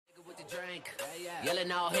drink.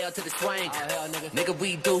 Yelling all hell to the swank. Nigga,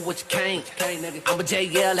 we do what you can't. Nigga. I'm a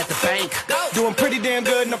JL at the bank. Doing pretty damn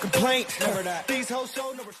good, no complaint. These hoes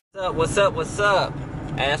show no. What's up?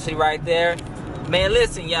 Ashley right there. Man,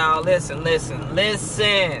 listen, y'all. Listen.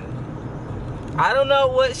 I don't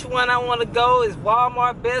know which one I want to go. Is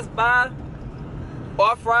Walmart, Best Buy,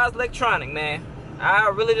 or Fry's Electronic, man. I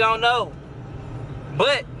really don't know.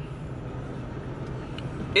 But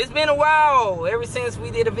it's been a while ever since we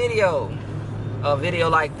did a video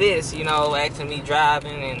like this, you know, actually me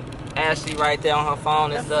driving and Ashley right there on her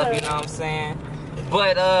phone and stuff, you know what I'm saying?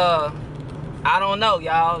 But I don't know,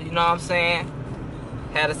 y'all, you know what I'm saying?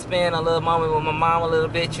 Had to spend a little moment with my mom a little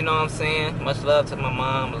bit, you know what I'm saying? Much love to my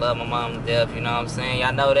mom. I love my mom to death, you know what I'm saying?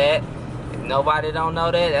 Y'all know that. If nobody don't know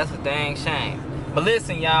that, that's a dang shame. But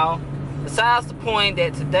listen, y'all, besides the point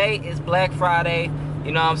that today is Black Friday,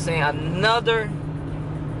 you know what I'm saying? Another,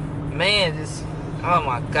 man, just, oh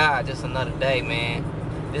my God, just another day, man.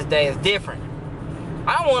 This day is different.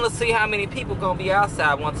 I want to see how many people gonna be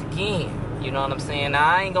outside once again. You know what I'm saying? Now,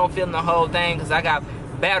 I ain't gonna film the whole thing because I got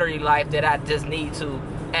battery life that I just need to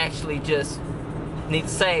actually just need to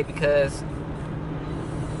save because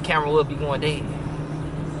camera will be going dead.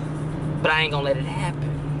 But I ain't gonna let it happen.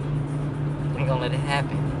 I ain't gonna let it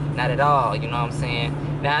happen. Not at all, you know what I'm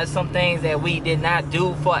saying? Now, there's some things that we did not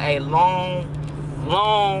do for a long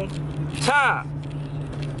time.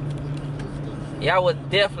 Y'all would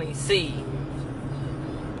definitely see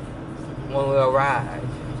when we arrive.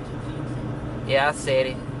 Yeah, I said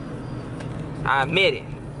it. I admit it.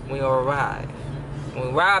 We arrive. When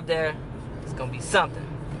we arrive there, it's gonna be something.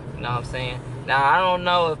 You know what I'm saying? Now, I don't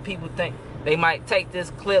know if people think they might take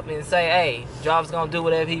this clip and say, hey, Job's gonna do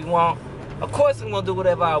whatever he want. Of course I'm gonna do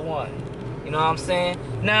whatever I want. You know what I'm saying?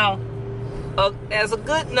 Now, as a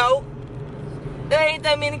good note, there ain't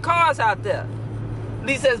that many cars out there. At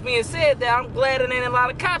least as being said that, I'm glad there ain't a lot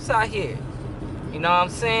of cops out here. You know what I'm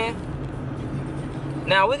saying?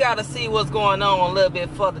 Now, we gotta see what's going on a little bit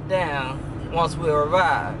further down once we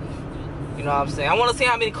arrive. You know what I'm saying? I want to see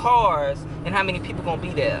how many cars and how many people gonna be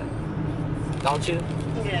there. Don't you?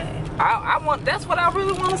 Yeah. I want. That's what I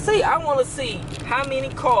really want to see. I want to see how many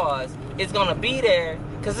cars is gonna be there,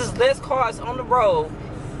 cause there's less cars on the road.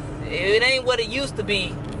 It ain't what it used to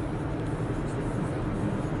be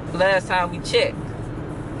last time we checked.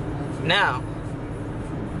 Now,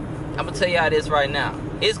 I'm gonna tell y'all this right now.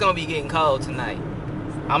 It's gonna be getting cold tonight.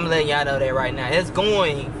 I'm letting y'all know that right now. It's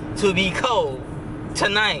going to be cold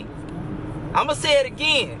tonight. I'm gonna say it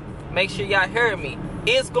again. Make sure y'all heard me.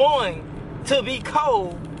 It's going to be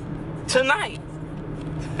cold tonight.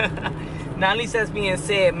 Now, at least that's being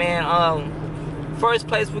said, man. First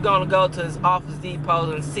place we're gonna go to is Office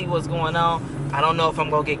Depot and see what's going on. I don't know if I'm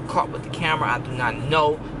gonna get caught with the camera. I do not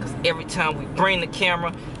know, because every time we bring the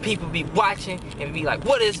camera, people be watching and be like,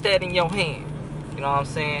 what is that in your hand? You know what I'm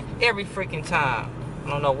saying? Every freaking time. I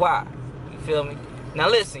don't know why. You feel me? Now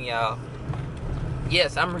listen, y'all.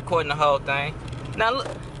 Yes, I'm recording the whole thing. Now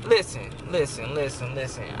listen.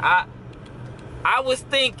 I was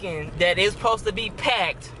thinking that it's supposed to be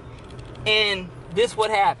packed, and this what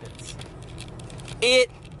happens. It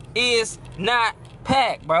is not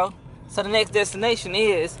packed, bro. So the next destination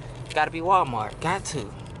is gotta be Walmart. Got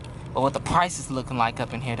to. But what the price is looking like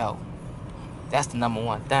up in here though, that's the number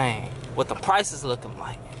one thing. What the price is looking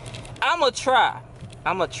like. I'ma try.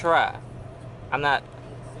 I'm not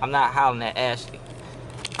hollering at Ashley.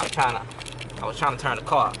 I was trying to turn the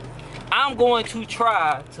car. I'm going to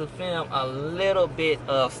try to film a little bit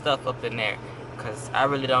of stuff up in there, because I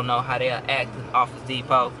really don't know how they'll act at Office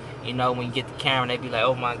Depot. You know, when you get the camera, they be like,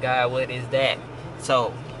 oh my God, what is that?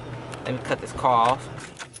 So, let me cut this car off,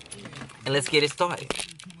 and let's get it started.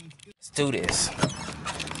 Let's do this.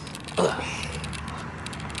 Ugh.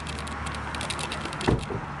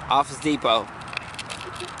 Office Depot.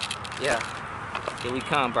 Yeah, here we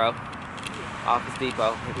come, bro. Office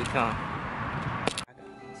Depot, here we come.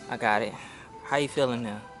 I got it. How you feeling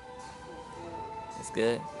now? It's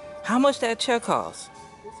good. How much that chair cost?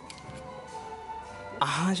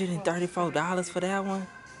 $134 for that one?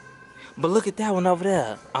 But look at that one over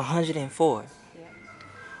there, $104.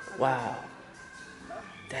 Wow,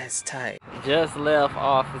 that's tight. Just left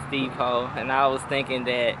Office Depot, and I was thinking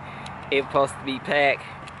that it's supposed to be packed,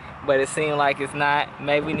 but it seemed like it's not.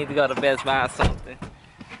 Maybe we need to go to Best Buy or something.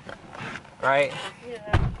 Right?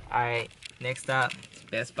 Yeah. Alright, next stop,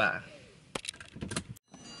 Best Buy.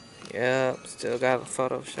 Yep, still got the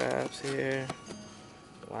Photoshops here.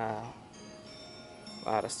 Wow. A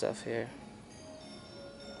lot of stuff here.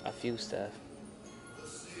 A few stuff.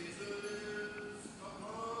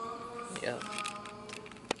 Yep.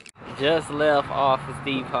 just left Office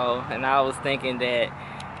Depot, and I was thinking that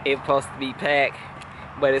it's supposed to be packed,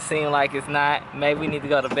 but it seemed like it's not. Maybe we need to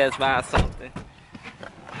go to Best Buy or something.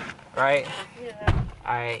 Right? Yeah.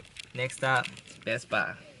 Alright, next stop, Best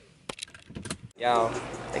Buy. Y'all,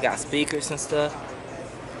 they got speakers and stuff.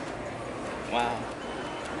 Wow.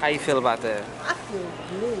 How you feel about that? I feel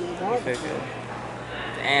good. You feel good?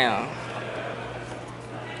 Damn.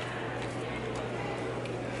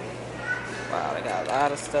 Wow, they got a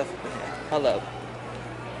lot of stuff in here. Hold up.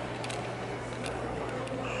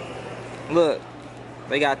 Look,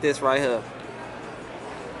 they got this right here.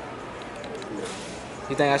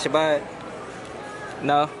 You think I should buy it?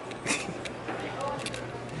 No?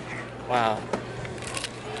 Wow.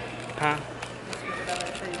 Huh?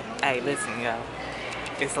 Hey, listen, y'all.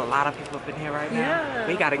 It's a lot of people up in here right now. Yeah.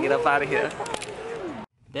 We gotta get up out of here.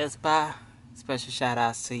 Best Buy, special shout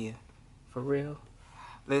outs to you. For real.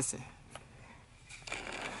 Listen.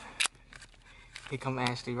 Here come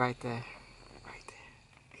Ashley right there. Right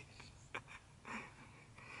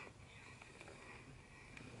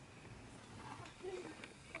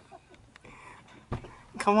there.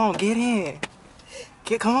 Come on, get in.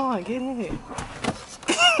 Come on, get in.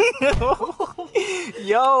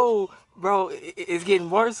 Yo, bro, it's getting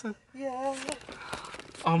worse. Yeah.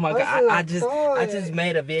 Oh my God, I just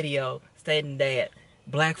made a video stating that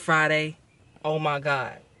Black Friday, oh my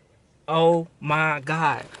God. Oh my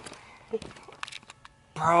God.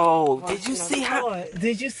 Bro, did you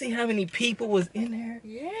see how many people was in there?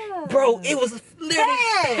 Yeah. Bro, it was literally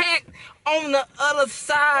packed on the other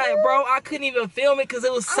side, bro. I couldn't even film it because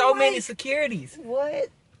there was so many securities. What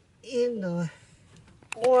in the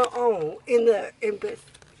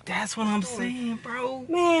That's what I'm saying, bro.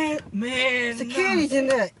 man? Security's in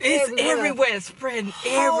there. It's everywhere, spreading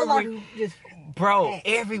everywhere. Bro,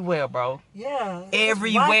 everywhere, bro. Yeah.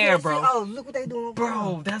 Everywhere, bro. Oh, look what they doing.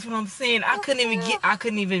 Bro, that's what I'm saying. I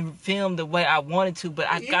couldn't even film the way I wanted to, but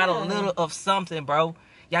I got a little of something, bro.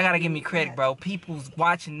 Y'all gotta give me credit, bro. People's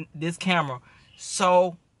watching this camera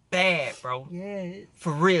so bad, bro. Yeah.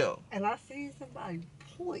 For real. And I seen somebody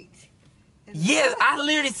point. Yes, I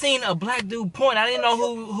literally seen a black dude point. I didn't know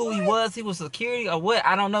who he was. He was security or what.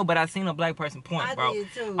 I don't know, but I seen a black person point, bro. I did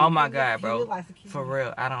too. Oh my God, bro. He looked like security. For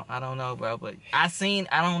real. I don't know, bro. But I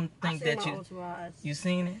don't think that you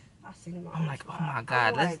seen it. I seen him. I'm like, oh my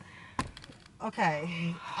God. Okay,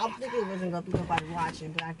 I'm thinking it wasn't gonna be nobody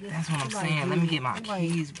watching, but I guess That's what I'm saying. did. Let me get my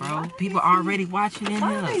keys, bro. Why People already watching in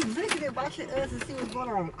Why are they here. looking at watching us and see what's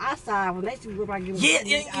going on outside when they see we're about to get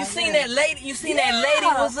Yeah, you seen that lady? You seen that lady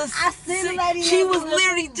was a I seen the lady. She was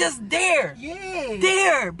literally just there. Yeah.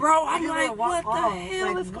 There, bro. I'm like, what the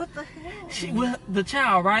hell like, is what the hell? She was the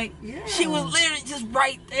child, right? Yeah. She was literally just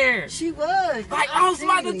right there. She was. Like I was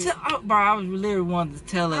about to tell, bro. I was literally wanted to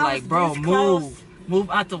tell her, like, bro, move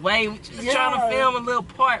out the way. We just trying to film a little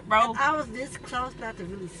part, bro. I was this close not to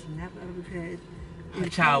really snap at her because the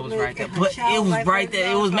child was right there, but it was right there.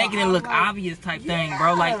 It was making it look obvious type thing,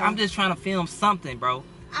 bro. Like I'm just trying to film something, bro.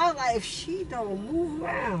 I was like, if she don't move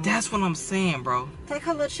around, that's what I'm saying, bro. Take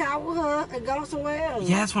her little child with her and go somewhere else.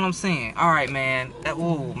 Yeah, that's what I'm saying. All right, man.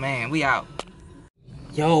 Oh man, we out.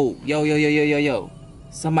 Yo.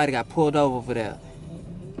 Somebody got pulled over there.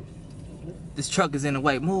 This truck is in the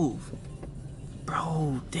way. Move.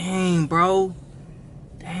 Bro, dang, bro.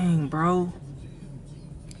 Dang, bro.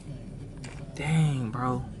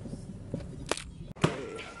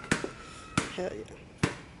 Hell yeah.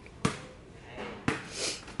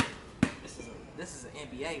 This is an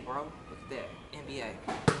NBA, bro. Look at that. NBA.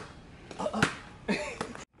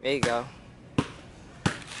 There you go.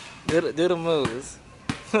 Do the moves.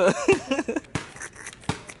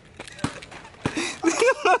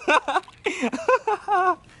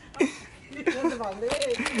 Look at my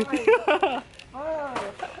legs.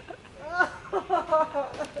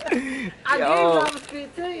 I did drop a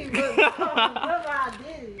 15, but remember I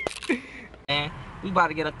did it. And we about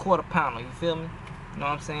to get a quarter pounder, you feel me? You know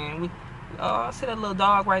what I'm saying? I see that little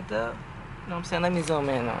dog right there. You know what I'm saying? Let me zoom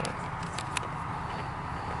in on it.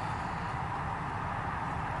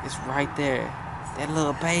 It's right there. That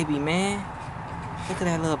little baby, man. Look at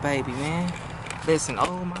that little baby, man. Listen,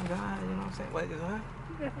 oh my God, you know what I'm saying? What is that?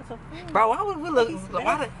 Bro, why would we look?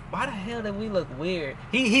 Why the hell did we look weird?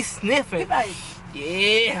 He's sniffing.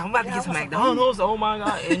 Yeah, I'm about to get some McDonald's. Oh my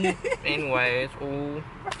God. Anyways, ooh.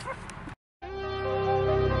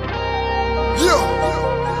 Yeah.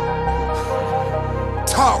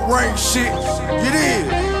 Top rank shit, you did.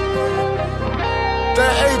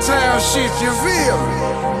 That A-Town shit, you feel?